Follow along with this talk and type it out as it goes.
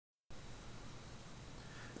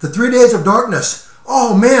The 3 days of darkness.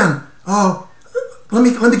 Oh man. Oh, let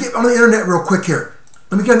me get on the internet real quick here.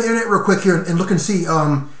 Let me get on the internet real quick here and look and see.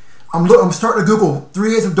 I'm starting to Google 3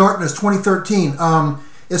 days of darkness 2013.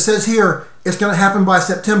 It says here it's going to happen by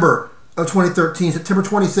September of 2013. September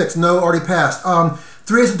 26th. No, already passed.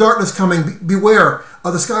 3 days of darkness coming. Beware.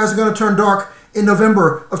 The skies are going to turn dark in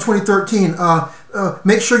November of 2013.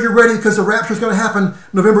 Make sure you're ready because the rapture is going to happen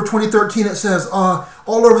November 2013. It says all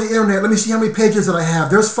over the internet. Let me see how many pages that I have.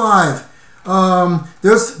 There's 5.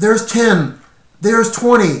 There's 10. There's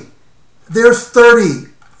 20. There's 30.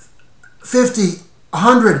 50.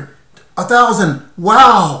 100. 1,000.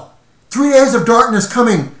 Wow. 3 days of darkness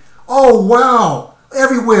coming. Oh, wow.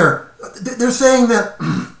 Everywhere. They're saying that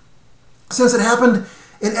since it happened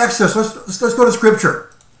in Exodus, let's go to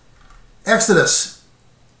Scripture. Exodus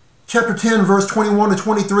chapter 10, verse 21 to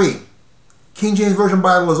 23. King James Version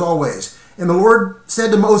Bible as always. And the Lord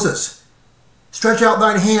said to Moses, stretch out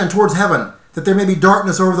thine hand towards heaven, that there may be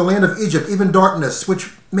darkness over the land of Egypt, even darkness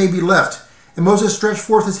which may be left. And Moses stretched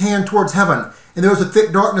forth his hand towards heaven, and there was a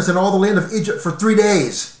thick darkness in all the land of Egypt for 3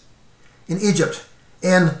 days in Egypt.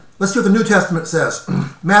 And let's see what the New Testament says.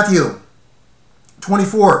 Matthew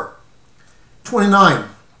 24, 29,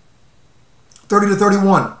 30 to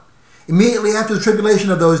 31. Immediately after the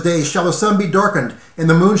tribulation of those days shall the sun be darkened, and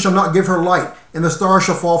the moon shall not give her light, and the stars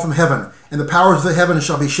shall fall from heaven, and the powers of the heavens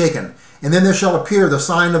shall be shaken. And then there shall appear the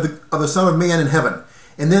sign of the Son of Man in heaven.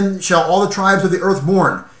 And then shall all the tribes of the earth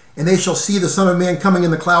mourn, and they shall see the Son of Man coming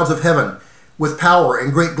in the clouds of heaven with power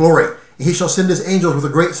and great glory. And he shall send his angels with a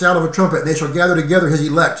great sound of a trumpet, and they shall gather together his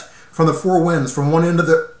elect from the four winds, from one end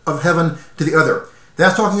of heaven to the other.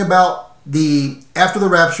 That's talking about after the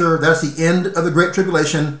rapture. That's the end of the Great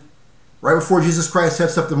Tribulation, right before Jesus Christ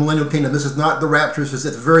sets up the millennial kingdom. This is not the rapture. This is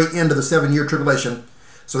at the very end of the 7-year tribulation.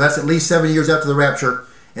 So that's at least 7 years after the rapture.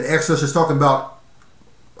 And Exodus is talking about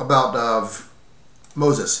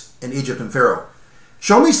Moses in Egypt and Pharaoh.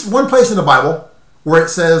 Show me one place in the Bible where it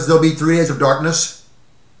says there'll be 3 days of darkness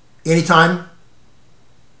anytime.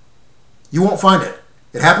 You won't find it.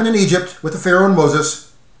 It happened in Egypt with the Pharaoh and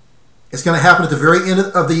Moses. It's going to happen at the very end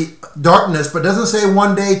of the darkness, but it doesn't say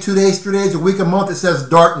 1 day, 2 days, 3 days, a week, a month. It says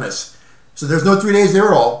darkness. So there's no 3 days there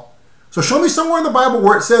at all. So show me somewhere in the Bible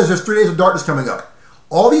where it says there's 3 days of darkness coming up.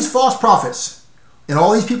 All these false prophets and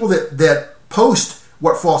all these people that post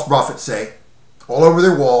what false prophets say all over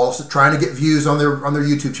their walls, trying to get views on their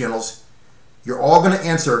YouTube channels, you're all going to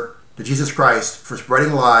answer to Jesus Christ for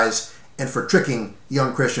spreading lies and for tricking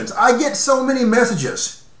young Christians. I get so many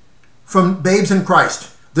messages from babes in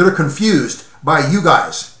Christ that are confused by you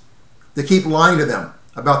guys that keep lying to them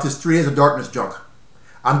about this 3 days of darkness junk.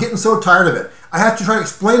 I'm getting so tired of it. I have to try to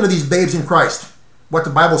explain to these babes in Christ what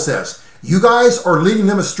the Bible says. You guys are leading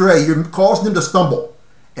them astray. You're causing them to stumble.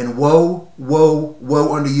 And woe, woe,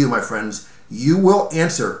 woe unto you, my friends. You will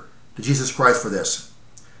answer to Jesus Christ for this.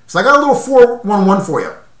 So I got a little 411 for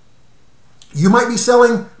you. You might be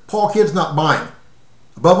selling, Paul Kidd's not buying.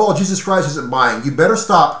 Above all, Jesus Christ isn't buying. You better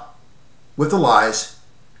stop with the lies.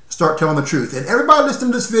 Start telling the truth. And everybody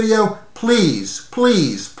listening to this video, please,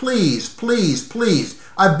 please, please, please, please,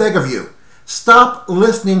 I beg of you, stop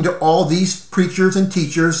listening to all these preachers and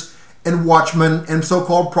teachers and watchmen and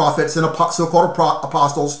so-called prophets and so-called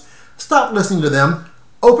apostles. Stop listening to them.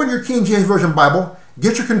 Open your King James Version Bible,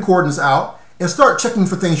 get your concordance out, and start checking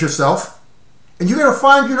for things yourself. And you're going to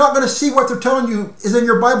find you're not going to see what they're telling you is in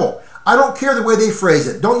your Bible. I don't care the way they phrase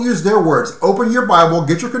it. Don't use their words. Open your Bible,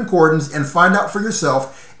 get your concordance, and find out for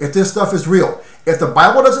yourself if this stuff is real. If the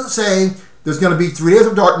Bible doesn't say there's going to be 3 days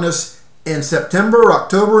of darkness in September,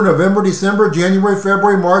 October, November, December, January,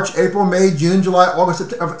 February, March, April, May, June, July, August,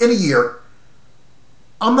 September, of any year,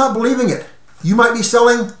 I'm not believing it. You might be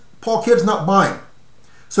selling, Paul Kidd's not buying.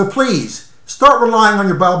 So please, start relying on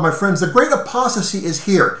your Bible, my friends. The great apostasy is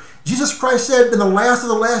here. Jesus Christ said in the last of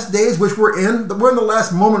the last days, which we're in the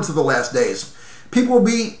last moments of the last days, people will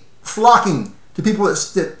be flocking to people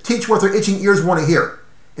that teach what their itching ears want to hear.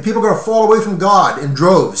 And people are going to fall away from God in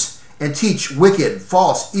droves and teach wicked,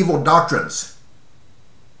 false, evil doctrines.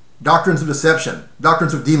 Doctrines of deception,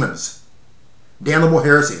 doctrines of demons, damnable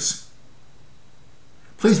heresies.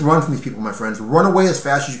 Please run from these people, my friends. Run away as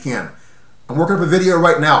fast as you can. I'm working up a video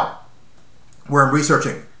right now where I'm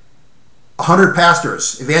researching 100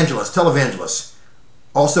 pastors, evangelists, televangelists,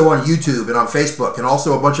 also on YouTube and on Facebook, and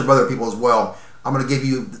also a bunch of other people as well. I'm going to give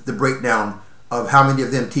you the breakdown of how many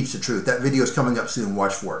of them teach the truth. That video is coming up soon.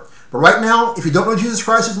 Watch for it. But right now, if you don't know Jesus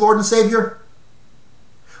Christ as Lord and Savior,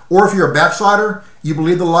 or if you're a backslider, you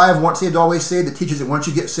believe the lie of once saved, always saved that teaches that once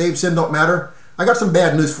you get saved, sin don't matter, I got some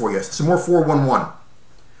bad news for you. Some more 411.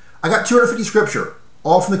 I got 250 scripture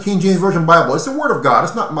All from the King James Version Bible. It's the Word of God.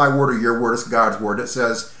 It's not my word or your word. It's God's word. It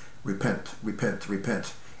says, repent, repent,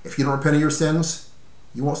 repent. If you don't repent of your sins,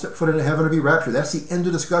 you won't step foot into heaven or be raptured. That's the end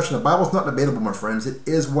of discussion. The Bible's not debatable, my friends. It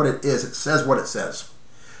is what it is. It says what it says.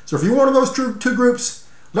 So if you're one of those two groups,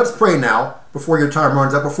 let's pray now before your time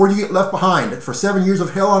runs out, before you get left behind for 7 years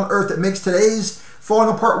of hell on earth that makes today's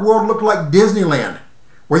falling apart world look like Disneyland,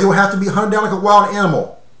 where you'll have to be hunted down like a wild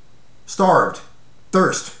animal, starved,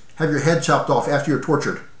 thirst, have your head chopped off after you're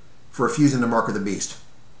tortured for refusing the mark of the beast,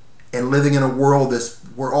 and living in a world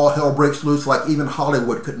where all hell breaks loose like even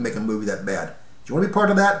Hollywood couldn't make a movie that bad. Do you want to be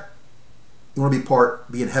part of that? You want to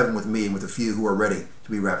be in heaven with me and with a few who are ready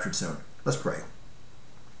to be raptured soon. Let's pray.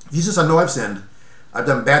 Jesus, I know I've sinned. I've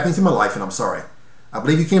done bad things in my life, and I'm sorry. I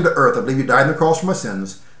believe you came to earth. I believe you died on the cross for my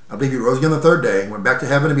sins. I believe you rose again the third day, went back to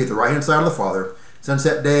heaven to be at the right-hand side of the Father. Since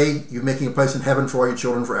that day, you're making a place in heaven for all your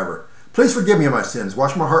children forever. Please forgive me of my sins.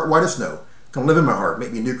 Wash my heart white as snow. Come live in my heart.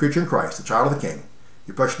 Make me a new creature in Christ, the child of the King.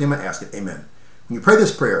 Your precious name I ask it. Amen. When you pray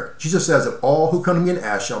this prayer, Jesus says that all who come to me and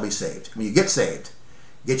ask shall be saved. When you get saved,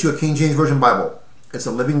 get you a King James Version Bible. It's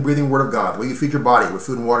a living, breathing Word of God. The way you feed your body with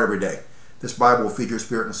food and water every day. This Bible will feed your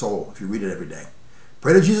spirit and soul if you read it every day.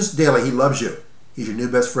 Pray to Jesus daily. He loves you. He's your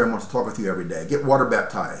new best friend, wants to talk with you every day. Get water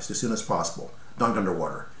baptized as soon as possible. Dunked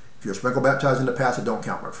underwater. If you're sprinkle baptized in the past, it don't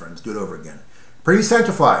count, my friends. Do it over again. Pray to be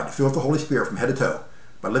sanctified, filled with the Holy Spirit from head to toe.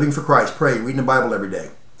 By living for Christ, pray, reading the Bible every day.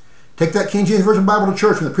 Take that King James Version Bible to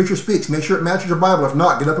church when the preacher speaks. Make sure it matches your Bible. If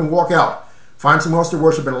not, get up and walk out. Find someone else to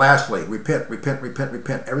worship. And lastly, repent, repent, repent,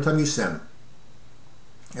 repent. Every time you sin,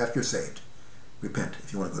 after you're saved, repent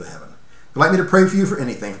if you want to go to heaven. If you'd like me to pray for you for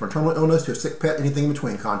anything, from a terminal illness to a sick pet, anything in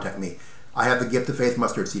between, contact me. I have the gift of faith,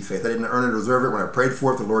 mustard seed faith. I didn't earn it or deserve it. When I prayed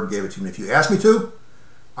for it, the Lord gave it to me. If you ask me to,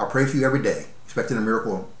 I'll pray for you every day, expecting a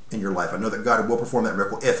miracle in your life. I know that God will perform that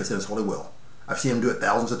miracle if it's in His holy will. I've seen Him do it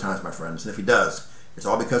thousands of times, my friends. And if He does, it's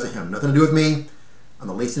all because of Him. Nothing to do with me. I'm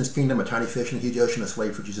the least in His kingdom, a tiny fish in a huge ocean, a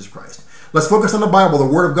slave for Jesus Christ. Let's focus on the Bible, the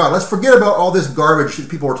Word of God. Let's forget about all this garbage that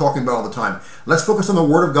people are talking about all the time. Let's focus on the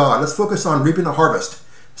Word of God. Let's focus on reaping the harvest.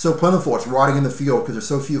 It's so plentiful, it's rotting in the field because there's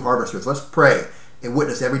so few harvesters. Let's pray and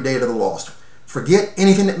witness every day to the lost. Forget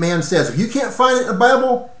anything that man says. If you can't find it in the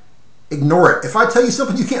Bible, ignore it. If I tell you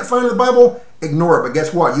something you can't find in the Bible, ignore it. But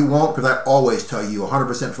guess what? You won't, because I always tell you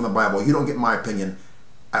 100% from the Bible. You don't get my opinion.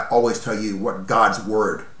 I always tell you what God's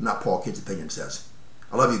Word, not Paul Kidd's opinion, says.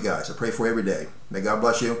 I love you guys. I pray for you every day. May God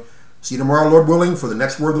bless you. See you tomorrow, Lord willing, for the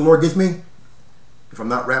next word the Lord gives me, if I'm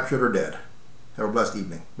not raptured or dead. Have a blessed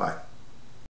evening. Bye.